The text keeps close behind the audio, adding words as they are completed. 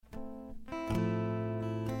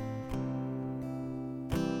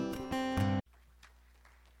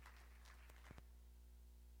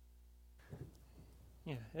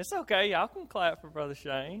It's okay. Y'all can clap for Brother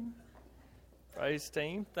Shane. Praise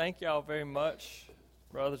team. Thank y'all very much,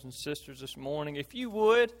 brothers and sisters, this morning. If you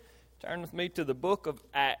would, turn with me to the book of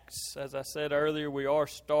Acts. As I said earlier, we are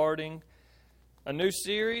starting a new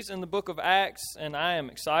series in the book of Acts, and I am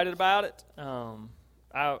excited about it.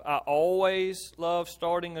 I always love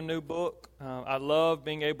starting a new book. I love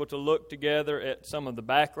being able to look together at some of the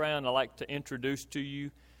background. I like to introduce to you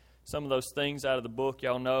some of those things out of the book.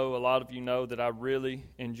 Y'all know, a lot of you know that I really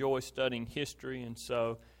enjoy studying history, and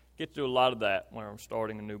so get to do a lot of that when I'm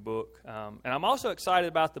starting a new book. And I'm also excited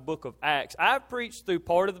about the book of Acts. I've preached through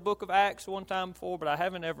part of the book of Acts one time before, but I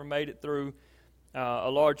haven't ever made it through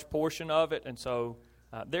a large portion of it, and so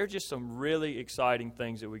there are just some really exciting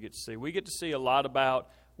things that we get to see. We get to see a lot about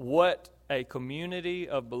what a community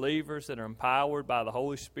of believers that are empowered by the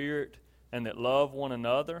Holy Spirit and that love one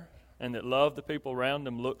another and that love the people around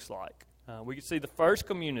them looks like. We can see the first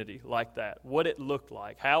community like that, what it looked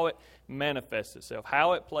like, how it manifests itself,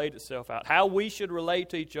 how it played itself out, how we should relate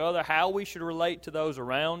to each other, how we should relate to those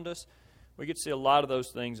around us. We get to see a lot of those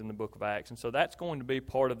things in the book of Acts, and so that's going to be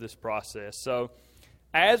part of this process. So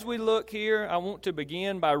as we look here, I want to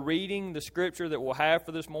begin by reading the scripture that we'll have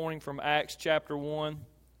for this morning from Acts chapter 1.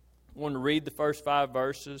 I want to read the first 5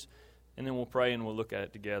 verses, and then we'll pray and we'll look at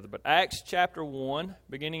it together. But Acts chapter 1,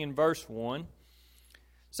 beginning in verse 1,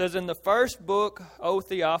 says, "In the first book, O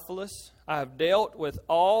Theophilus, I have dealt with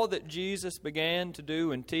all that Jesus began to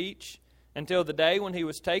do and teach until the day when he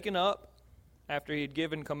was taken up, after he had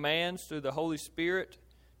given commands through the Holy Spirit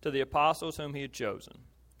to the apostles whom he had chosen.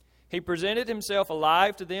 He presented himself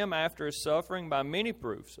alive to them after his suffering by many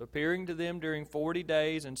proofs, appearing to them during 40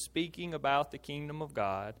 days and speaking about the kingdom of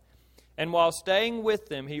God. And while staying with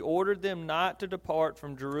them, he ordered them not to depart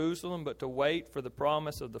from Jerusalem, but to wait for the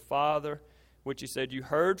promise of the Father, which he said, 'You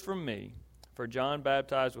heard from me, for John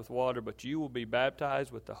baptized with water, but you will be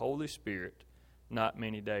baptized with the Holy Spirit not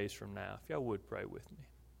many days from now.'" If y'all would pray with me.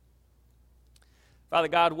 Father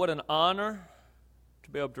God, what an honor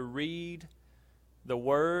to be able to read the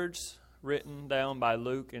words written down by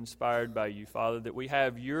Luke, inspired by you, Father, that we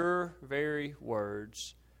have your very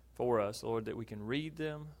words for us, Lord, that we can read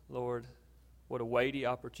them. Lord, what a weighty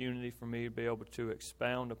opportunity for me to be able to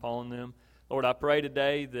expound upon them. Lord, I pray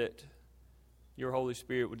today that your Holy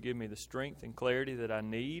Spirit would give me the strength and clarity that I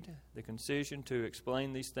need, the concision to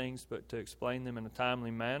explain these things, but to explain them in a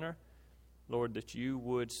timely manner. Lord, that you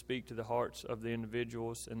would speak to the hearts of the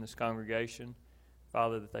individuals in this congregation,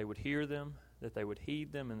 Father, that they would hear them, that they would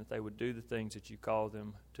heed them, and that they would do the things that you call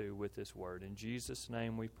them to with this word. In Jesus'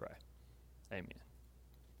 name we pray. Amen.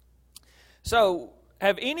 So,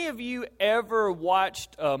 have any of you ever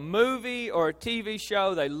watched a movie or a TV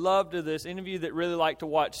show? They love to this. Any of you that really like to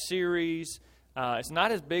watch series? It's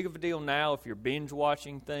not as big of a deal now if you're binge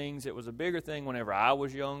watching things. It was a bigger thing whenever I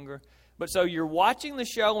was younger. But so you're watching the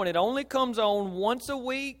show and it only comes on once a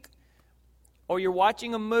week, or you're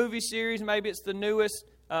watching a movie series, maybe it's the newest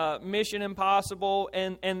Mission Impossible,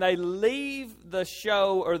 and they leave the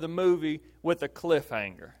show or the movie with a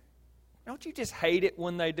cliffhanger. Don't you just hate it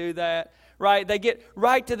when they do that? Right? They get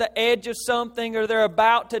right to the edge of something, or they're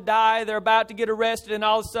about to die, they're about to get arrested, and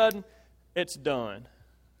all of a sudden, it's done.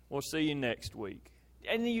 We'll see you next week.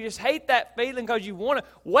 And you just hate that feeling because you want to,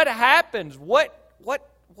 what happens? What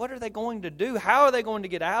are they going to do? How are they going to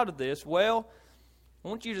get out of this? Well, I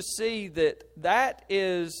want you to see that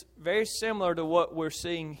is very similar to what we're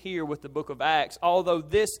seeing here with the book of Acts, although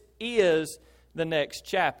this is the next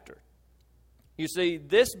chapter. You see,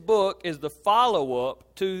 this book is the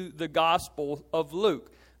follow-up to the Gospel of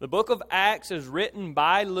Luke. The book of Acts is written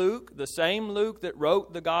by Luke, the same Luke that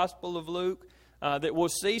wrote the Gospel of Luke, that we'll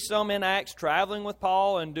see some in Acts traveling with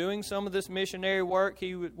Paul and doing some of this missionary work.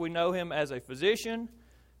 We know him as a physician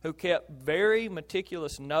who kept very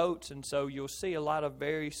meticulous notes, and so you'll see a lot of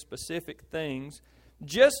very specific things.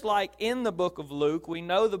 Just like in the book of Luke, we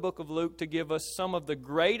know the book of Luke to give us some of the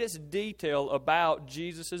greatest detail about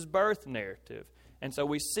Jesus' birth narrative. And so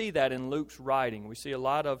we see that in Luke's writing. We see a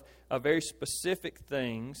lot of very specific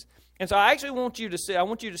things. And so I actually want you to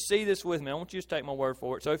see this with me. I want you to take my word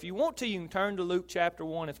for it. So if you want to, you can turn to Luke chapter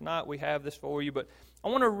 1. If not, we have this for you. But I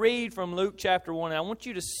want to read from Luke chapter 1, and I want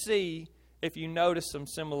you to see if you notice some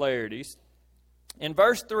similarities. In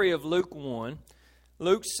verse 3 of Luke 1,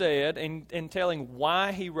 Luke said, in telling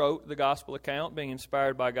why he wrote the gospel account, being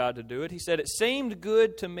inspired by God to do it, he said, "It seemed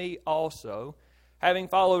good to me also, having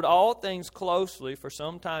followed all things closely for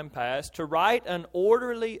some time past, to write an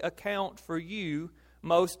orderly account for you,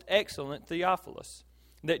 most excellent Theophilus,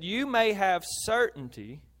 that you may have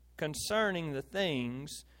certainty concerning the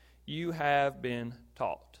things you have been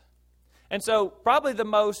taught." And so probably the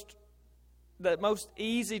most the most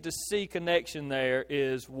easy to see connection there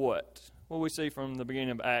is what? What we see from the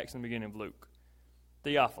beginning of Acts and the beginning of Luke.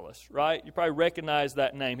 Theophilus, right? You probably recognize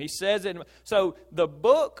that name. He says it. So the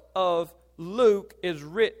book of Luke is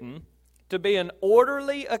written to be an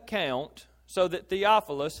orderly account so that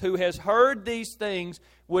Theophilus, who has heard these things,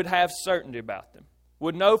 would have certainty about them,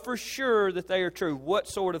 would know for sure that they are true. What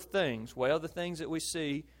sort of things? Well, the things that we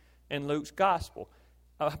see in Luke's gospel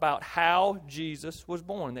about how Jesus was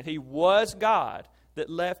born, that he was God that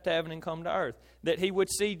left heaven and come to earth, that he would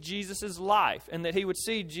see Jesus' life, and that he would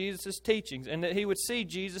see Jesus' teachings, and that he would see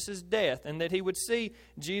Jesus' death, and that he would see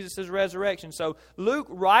Jesus' resurrection. So Luke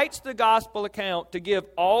writes the gospel account to give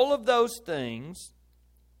all of those things,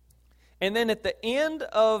 and then at the end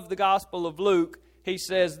of the gospel of Luke, he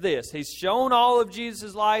says this. He's shown all of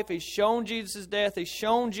Jesus' life, he's shown Jesus' death, he's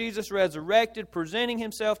shown Jesus resurrected, presenting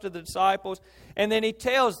himself to the disciples, and then he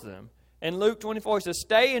tells them, in Luke 24, he says,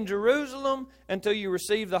 stay in Jerusalem until you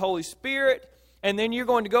receive the Holy Spirit, and then you're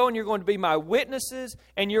going to go and you're going to be my witnesses,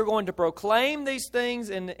 and you're going to proclaim these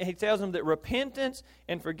things. And he tells them that repentance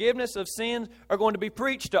and forgiveness of sins are going to be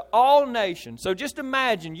preached to all nations. So just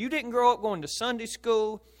imagine, you didn't grow up going to Sunday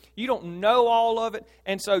school. You don't know all of it.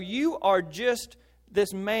 And so you are just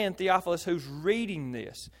this man, Theophilus, who's reading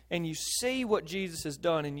this, and you see what Jesus has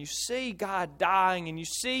done, and you see God dying, and you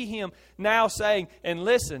see him now saying, and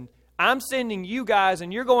listen, I'm sending you guys,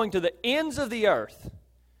 and you're going to the ends of the earth.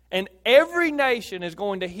 And every nation is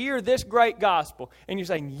going to hear this great gospel. And you're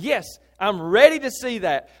saying, yes, I'm ready to see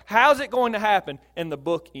that. How's it going to happen? And the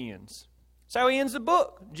book ends. That's how he ends the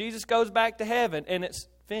book. Jesus goes back to heaven, and it's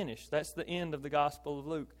finished. That's the end of the Gospel of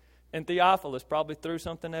Luke. And Theophilus probably threw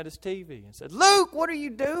something at his TV and said, Luke, what are you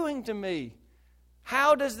doing to me?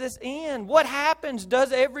 How does this end? What happens?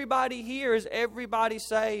 Does everybody hear? Is everybody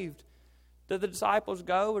saved? Do the disciples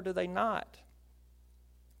go or do they not?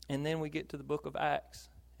 And then we get to the book of Acts.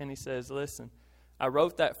 And he says, listen, I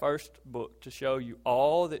wrote that first book to show you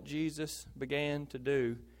all that Jesus began to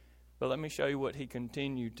do. But let me show you what he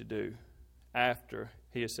continued to do after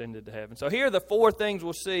he ascended to heaven. So here are the four things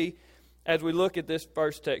we'll see as we look at this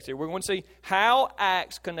first text here. We're going to see how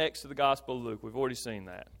Acts connects to the Gospel of Luke. We've already seen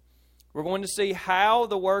that. We're going to see how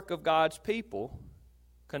the work of God's people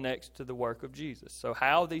connects to the work of Jesus. So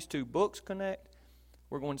how these two books connect.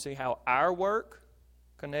 We're going to see how our work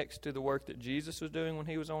connects to the work that Jesus was doing when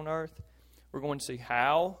he was on earth. We're going to see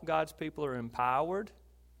how God's people are empowered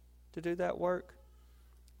to do that work.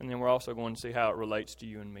 And then we're also going to see how it relates to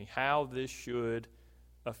you and me. How this should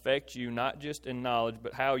affect you, not just in knowledge,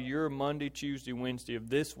 but how your Monday, Tuesday, Wednesday of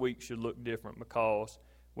this week should look different because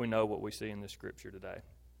we know what we see in this scripture today.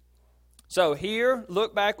 So here,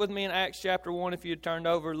 look back with me in Acts chapter 1. If you had turned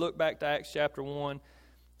over, look back to Acts chapter 1.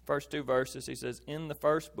 First two verses, he says, in the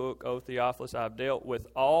first book, O Theophilus, I've dealt with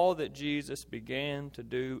all that Jesus began to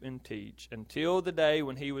do and teach until the day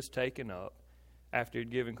when he was taken up, after he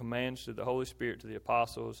had given commands to the Holy Spirit to the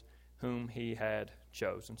apostles whom he had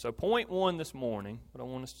chosen. So point one this morning, what I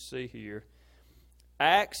want us to see here,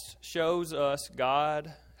 Acts shows us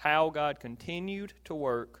how God continued to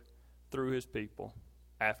work through his people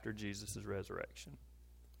after Jesus' resurrection.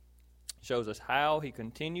 Shows us how he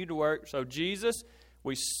continued to work. So Jesus,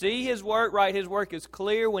 we see his work, right? His work is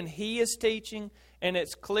clear when he is teaching, and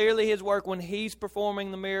it's clearly his work when he's performing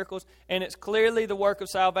the miracles, and it's clearly the work of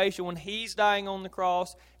salvation when he's dying on the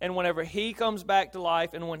cross, and whenever he comes back to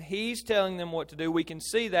life, and when he's telling them what to do, we can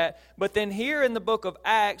see that. But then here in the book of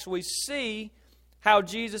Acts, we see how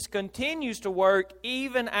Jesus continues to work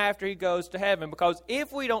even after he goes to heaven. Because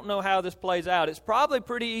if we don't know how this plays out, it's probably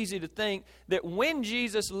pretty easy to think that when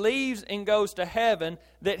Jesus leaves and goes to heaven,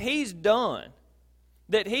 that he's done.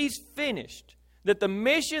 That he's finished, that the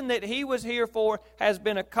mission that he was here for has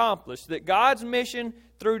been accomplished, that God's mission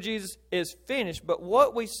through Jesus is finished. But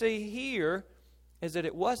what we see here is that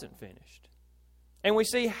it wasn't finished. And we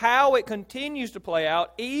see how it continues to play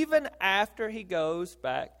out even after he goes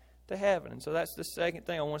back to heaven. And so that's the second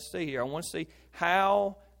thing I want to see here. I want to see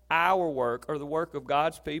how our work, or the work of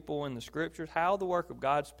God's people in the Scriptures, how the work of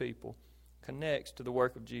God's people connects to the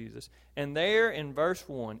work of Jesus. And there in verse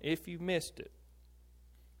 1, if you missed it,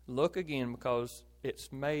 look again because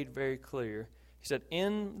it's made very clear. He said,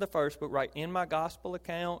 in the first book, right, in my gospel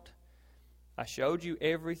account, I showed you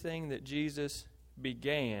everything that Jesus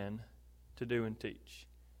began to do and teach.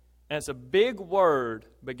 And it's a big word,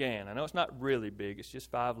 began. I know it's not really big, it's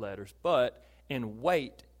just 5 letters, but in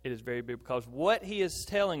weight, it is very big because what he is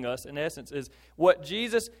telling us, in essence, is what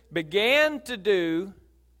Jesus began to do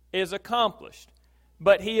is accomplished.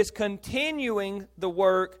 But he is continuing the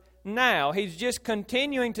work now. He's just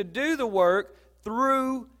continuing to do the work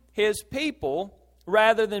through his people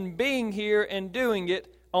rather than being here and doing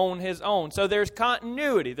it on his own. So there's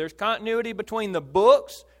continuity. There's continuity between the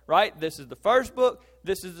books, right? This is the first book.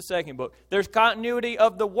 This is the second book. There's continuity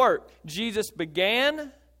of the work. Jesus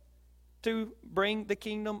began to bring the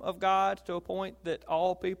kingdom of God to a point that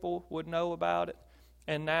all people would know about it.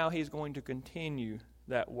 And now he's going to continue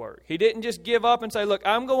that work. He didn't just give up and say, look,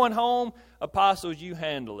 I'm going home. Apostles, you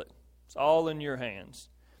handle it. It's all in your hands.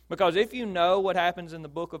 Because if you know what happens in the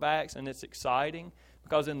book of Acts, and it's exciting,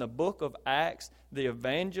 because in the book of Acts, the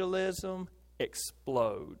evangelism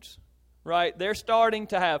explodes. Right? They're starting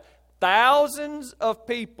to have thousands of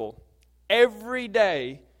people every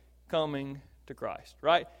day coming to Christ.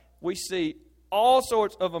 Right? We see all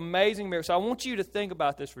sorts of amazing miracles. So I want you to think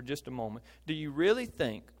about this for just a moment. Do you really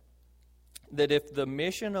think that if the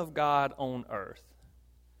mission of God on earth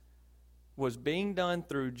was being done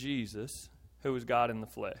through Jesus, who was God in the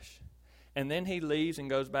flesh, and then he leaves and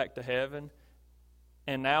goes back to heaven,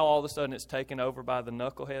 and now all of a sudden it's taken over by the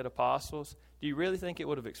knucklehead apostles, do you really think it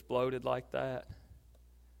would have exploded like that?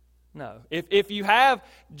 No. If you have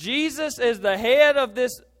Jesus as the head of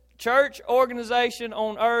this church organization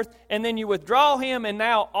on earth, and then you withdraw him, and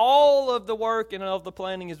now all of the work and of the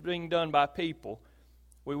planning is being done by people,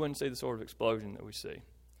 we wouldn't see the sort of explosion that we see.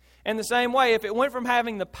 And the same way, if it went from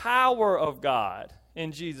having the power of God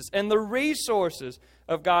in Jesus and the resources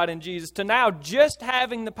of God in Jesus to now just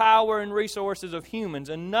having the power and resources of humans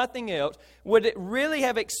and nothing else, would it really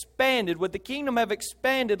have expanded? Would the kingdom have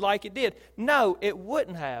expanded like it did? No, it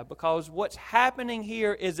wouldn't have, because what's happening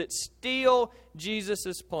here is it's still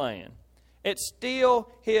Jesus' plan. It's still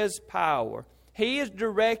his power. He's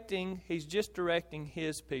just directing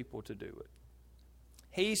his people to do it.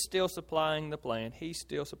 He's still supplying the plan. He's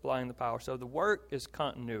still supplying the power. So the work is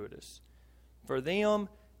continuous for them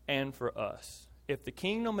and for us. If the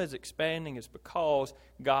kingdom is expanding, it's because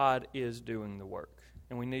God is doing the work.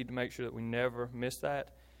 And we need to make sure that we never miss that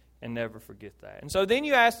and never forget that. And so then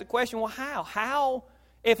you ask the question, well, how? How,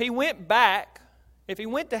 if he went back, if he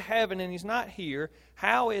went to heaven and he's not here,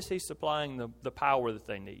 how is he supplying the power that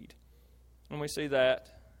they need? And we see that.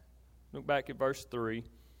 Look back at verse 3.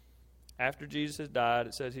 After Jesus has died,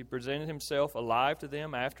 it says he presented himself alive to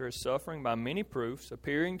them after his suffering by many proofs,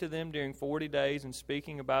 appearing to them during 40 days and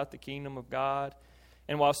speaking about the kingdom of God.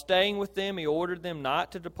 And while staying with them, he ordered them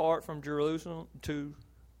not to depart from Jerusalem,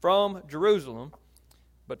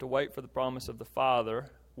 but to wait for the promise of the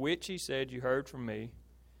Father, which he said, you heard from me.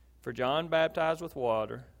 For John baptized with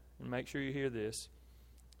water, and make sure you hear this,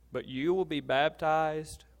 but you will be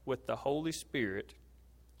baptized with the Holy Spirit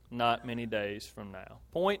not many days from now.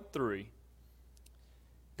 Point 3.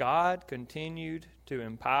 God continued to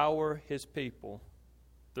empower his people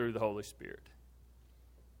through the Holy Spirit.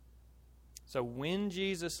 So when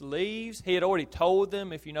Jesus leaves, he had already told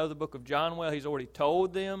them, if you know the book of John well, he's already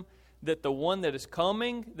told them that the one that is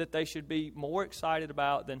coming, that they should be more excited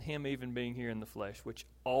about than him even being here in the flesh, which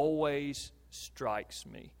always strikes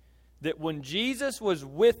me. That when Jesus was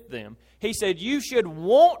with them, he said, you should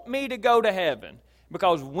want me to go to heaven,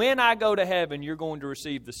 because when I go to heaven, you're going to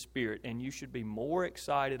receive the Spirit, and you should be more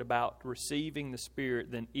excited about receiving the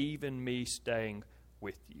Spirit than even me staying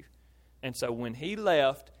with you. And so when he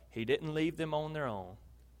left, he didn't leave them on their own.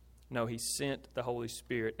 No, he sent the Holy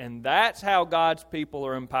Spirit. And that's how God's people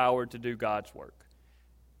are empowered to do God's work.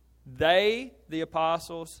 They, the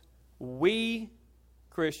apostles, we,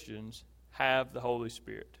 Christians, have the Holy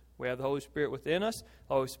Spirit. We have the Holy Spirit within us.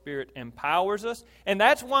 The Holy Spirit empowers us. And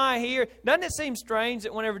that's why here, doesn't it seem strange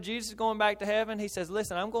that whenever Jesus is going back to heaven, he says,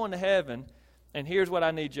 listen, I'm going to heaven, and here's what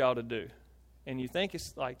I need y'all to do. And you think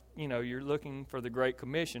it's like, you're looking for the Great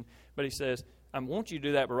Commission. But he says, I want you to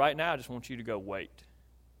do that, but right now I just want you to go wait.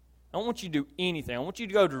 I don't want you to do anything. I want you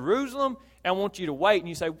to go to Jerusalem, and I want you to wait. And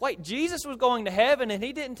you say, wait, Jesus was going to heaven, and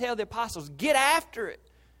he didn't tell the apostles, get after it.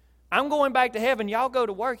 I'm going back to heaven. Y'all go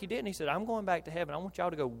to work. He didn't. He said, I'm going back to heaven. I want y'all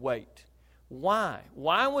to go wait. Why?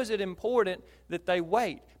 Why was it important that they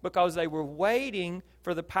wait? Because they were waiting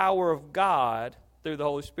for the power of God through the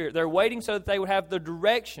Holy Spirit. They're waiting so that they would have the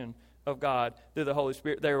direction of God through the Holy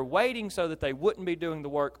Spirit. They were waiting so that they wouldn't be doing the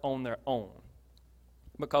work on their own.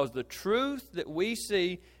 Because the truth that we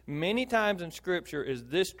see many times in Scripture is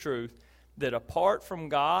this truth, that apart from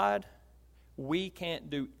God, we can't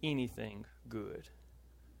do anything good.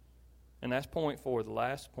 And that's point 4, the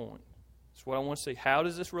last point. That's what I want to see. How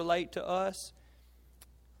does this relate to us?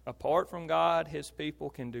 Apart from God, his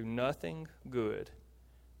people can do nothing good.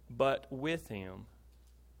 But with him,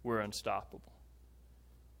 we're unstoppable.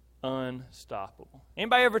 Unstoppable.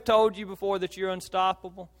 Anybody ever told you before that you're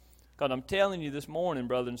unstoppable? Because I'm telling you this morning,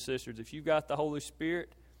 brothers and sisters, if you've got the Holy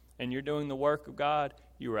Spirit and you're doing the work of God,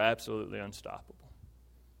 you are absolutely unstoppable.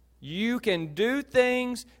 You can do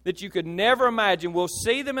things that you could never imagine. We'll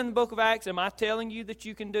see them in the book of Acts. Am I telling you that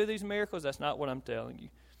you can do these miracles? That's not what I'm telling you.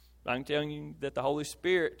 I'm telling you that the Holy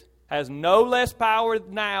Spirit has no less power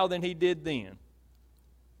now than He did then.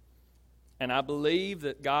 And I believe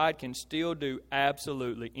that God can still do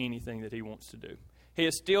absolutely anything that He wants to do. He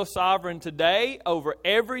is still sovereign today over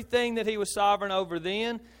everything that He was sovereign over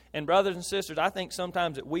then. And brothers and sisters, I think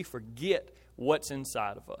sometimes that we forget what's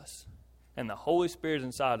inside of us. And the Holy Spirit is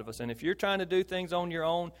inside of us. And if you're trying to do things on your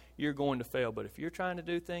own, you're going to fail. But if you're trying to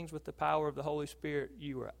do things with the power of the Holy Spirit,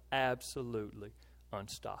 you are absolutely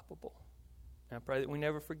unstoppable. And I pray that we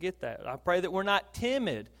never forget that. I pray that we're not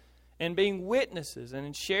timid in being witnesses and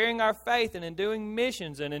in sharing our faith and in doing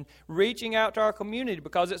missions and in reaching out to our community,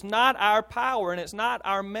 because it's not our power and it's not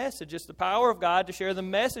our message. It's the power of God to share the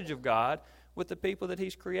message of God with the people that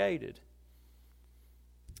He's created.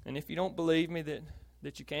 And if you don't believe me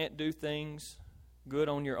that you can't do things good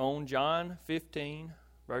on your own, John 15,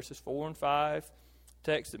 verses 4 and 5,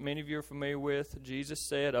 text that many of you are familiar with, Jesus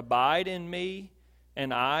said, "Abide in me,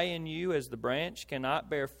 and I in you, as the branch cannot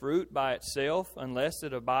bear fruit by itself unless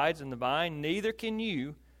it abides in the vine, neither can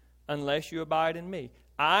you unless you abide in me.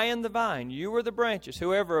 I am the vine, you are the branches.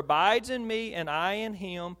 Whoever abides in me and I in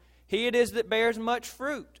him, he it is that bears much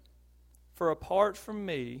fruit. For apart from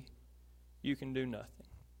me, you can do nothing."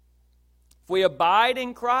 If we abide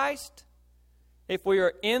in Christ, if we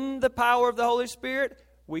are in the power of the Holy Spirit,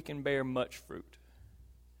 we can bear much fruit.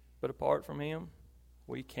 But apart from Him,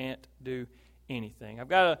 we can't do anything. I've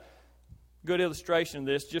got a good illustration of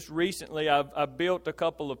this. Just recently, I've built a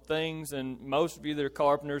couple of things, and most of you that are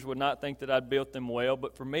carpenters would not think that I'd built them well,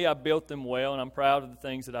 but for me, I built them well, and I'm proud of the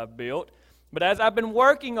things that I've built. But as I've been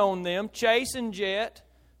working on them, Chase and Jet,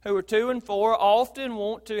 who are 2 and 4, often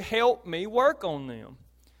want to help me work on them.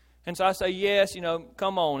 And so I say, yes,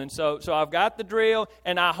 come on. And so I've got the drill,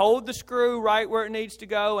 and I hold the screw right where it needs to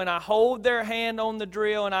go, and I hold their hand on the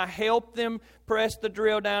drill, and I help them press the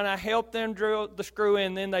drill down. I help them drill the screw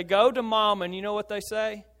in. Then they go to Mom, and you know what they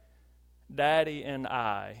say? Daddy and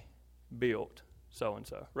I built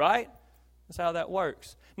so-and-so. Right? That's how that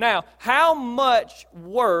works. Now, how much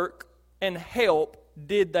work and help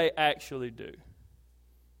did they actually do?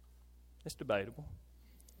 It's debatable.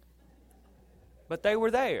 But they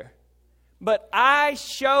were there. But I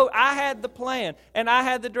had the plan, and I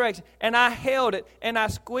had the direction, and I held it, and I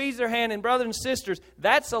squeezed their hand. And brothers and sisters,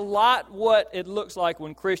 that's a lot what it looks like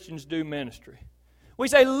when Christians do ministry. We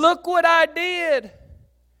say, look what I did.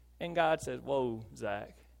 And God says, whoa,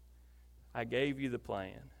 Zach, I gave you the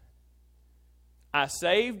plan. I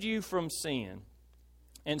saved you from sin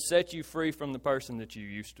and set you free from the person that you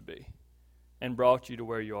used to be, and brought you to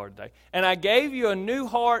where you are today. And I gave you a new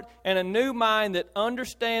heart and a new mind that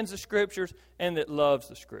understands the Scriptures and that loves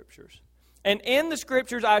the Scriptures. And in the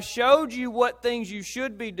Scriptures, I showed you what things you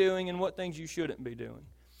should be doing and what things you shouldn't be doing.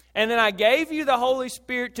 And then I gave you the Holy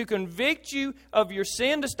Spirit to convict you of your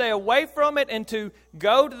sin, to stay away from it, and to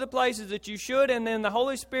go to the places that you should. And then the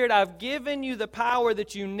Holy Spirit, I've given you the power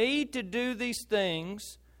that you need to do these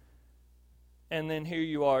things. And then here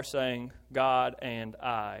you are saying, God and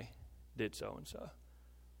I did so-and-so.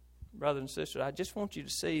 Brothers and sisters, I just want you to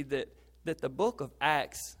see that the book of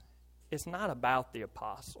Acts is not about the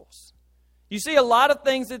apostles. You see a lot of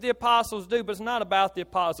things that the apostles do, but it's not about the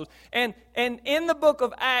apostles. And in the book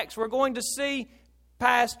of Acts, we're going to see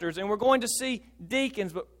pastors and we're going to see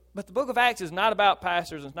deacons, but the book of Acts is not about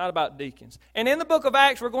pastors, it's not about deacons. And in the book of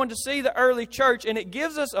Acts, we're going to see the early church, and it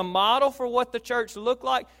gives us a model for what the church looked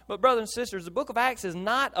like. But brothers and sisters, the book of Acts is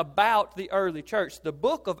not about the early church. The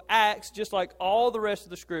book of Acts, just like all the rest of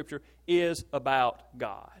the Scripture, is about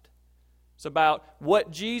God. It's about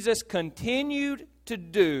what Jesus continued to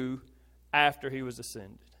do after He was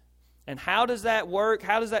ascended. And how does that work?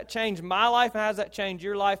 How does that change my life? And how does that change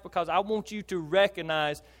your life? Because I want you to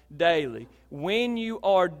recognize daily when you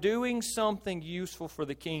are doing something useful for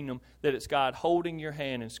the kingdom, that it's God holding your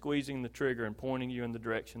hand and squeezing the trigger and pointing you in the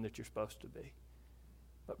direction that you're supposed to be.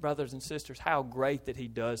 But brothers and sisters, how great that He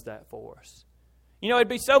does that for us. It'd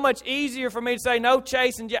be so much easier for me to say, no,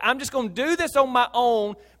 Chase, and I'm just going to do this on my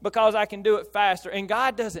own because I can do it faster. And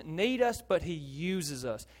God doesn't need us, but He uses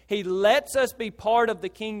us. He lets us be part of the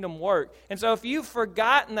kingdom work. And so if you've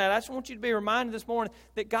forgotten that, I just want you to be reminded this morning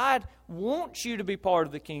that God wants you to be part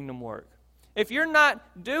of the kingdom work. If you're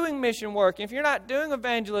not doing mission work, if you're not doing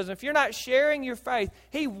evangelism, if you're not sharing your faith,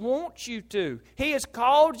 He wants you to. He has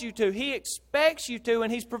called you to. He expects you to,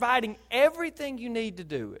 and He's providing everything you need to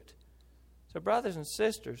do it. So brothers and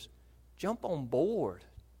sisters, jump on board.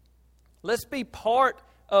 Let's be part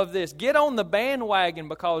of this. Get on the bandwagon,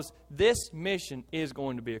 because this mission is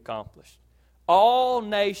going to be accomplished. All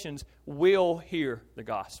nations will hear the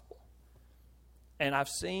gospel. And I've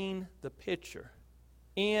seen the picture.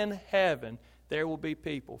 In heaven, there will be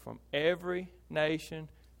people from every nation,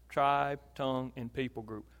 tribe, tongue, and people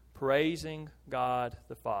group praising God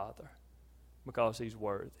the Father because He's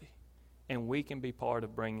worthy. And we can be part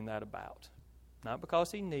of bringing that about. Not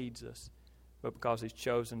because He needs us, but because He's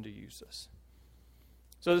chosen to use us.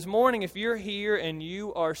 So this morning, if you're here and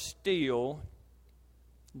you are still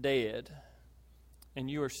dead, and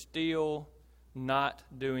you are still not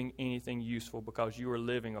doing anything useful because you are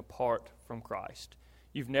living apart from Christ,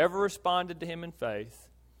 you've never responded to Him in faith,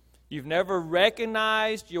 you've never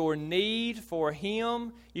recognized your need for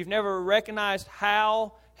Him, you've never recognized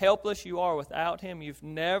how helpless you are without Him, you've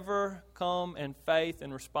never come in faith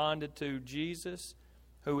and responded to Jesus,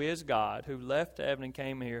 who is God, who left heaven and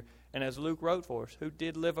came here, and as Luke wrote for us, who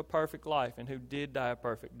did live a perfect life and who did die a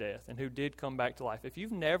perfect death and who did come back to life. If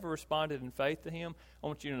you've never responded in faith to Him, I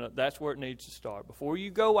want you to know that's where it needs to start. Before you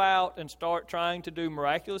go out and start trying to do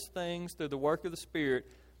miraculous things through the work of the Spirit,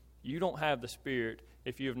 you don't have the Spirit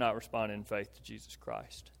if you have not responded in faith to Jesus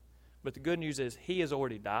Christ. But the good news is He has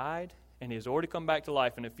already died and He has already come back to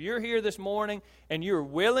life. And if you're here this morning and you're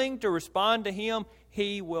willing to respond to Him,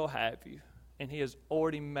 He will have you. And He has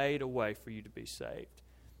already made a way for you to be saved.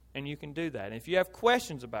 And you can do that. And if you have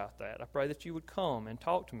questions about that, I pray that you would come and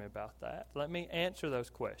talk to me about that. Let me answer those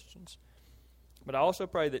questions. But I also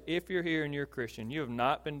pray that if you're here and you're a Christian, you have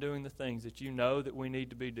not been doing the things that you know that we need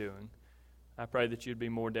to be doing, I pray that you'd be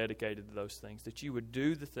more dedicated to those things, that you would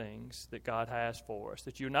do the things that God has for us,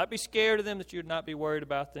 that you would not be scared of them, that you would not be worried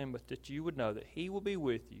about them, but that you would know that He will be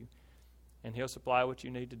with you and He'll supply what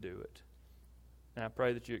you need to do it. And I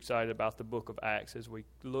pray that you're excited about the book of Acts as we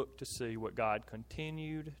look to see what God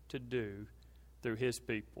continued to do through His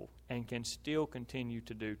people and can still continue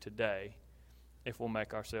to do today if we'll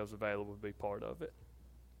make ourselves available to be part of it.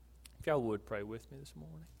 If y'all would pray with me this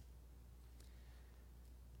morning.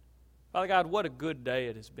 Father God, what a good day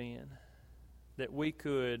it has been that we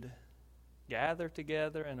could gather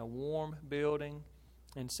together in a warm building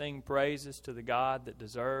and sing praises to the God that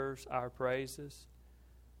deserves our praises.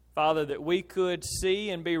 Father, that we could see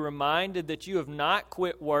and be reminded that You have not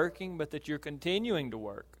quit working, but that You're continuing to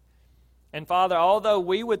work. And Father, although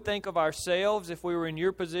we would think of ourselves, if we were in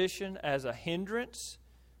Your position, as a hindrance,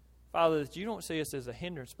 Father, that You don't see us as a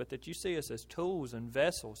hindrance, but that You see us as tools and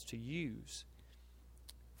vessels to use.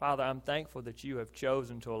 Father, I'm thankful that You have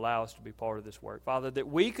chosen to allow us to be part of this work. Father, that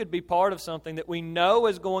we could be part of something that we know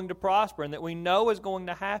is going to prosper and that we know is going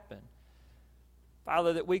to happen.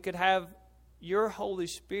 Father, that we could have Your Holy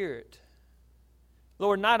Spirit,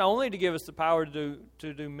 Lord, not only to give us the power to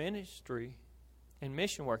do ministry and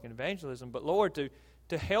mission work and evangelism, but Lord,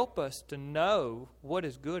 to help us to know what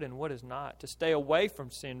is good and what is not, to stay away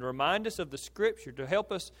from sin, to remind us of the Scripture, to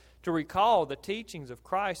help us to recall the teachings of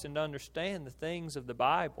Christ and to understand the things of the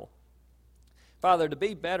Bible. Father, to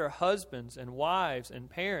be better husbands and wives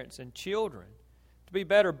and parents and children, to be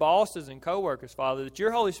better bosses and co-workers, Father, that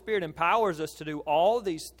Your Holy Spirit empowers us to do all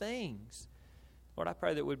these things. Lord, I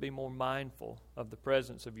pray that we'd be more mindful of the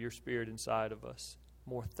presence of Your Spirit inside of us,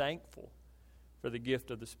 more thankful for the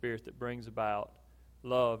gift of the Spirit that brings about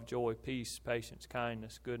love, joy, peace, patience,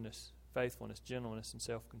 kindness, goodness, faithfulness, gentleness, and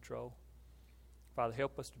self-control. Father,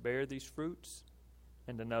 help us to bear these fruits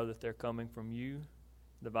and to know that they're coming from You,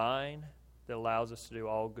 the vine that allows us to do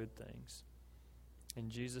all good things. In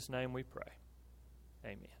Jesus' name we pray.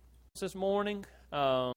 Amen. This morning,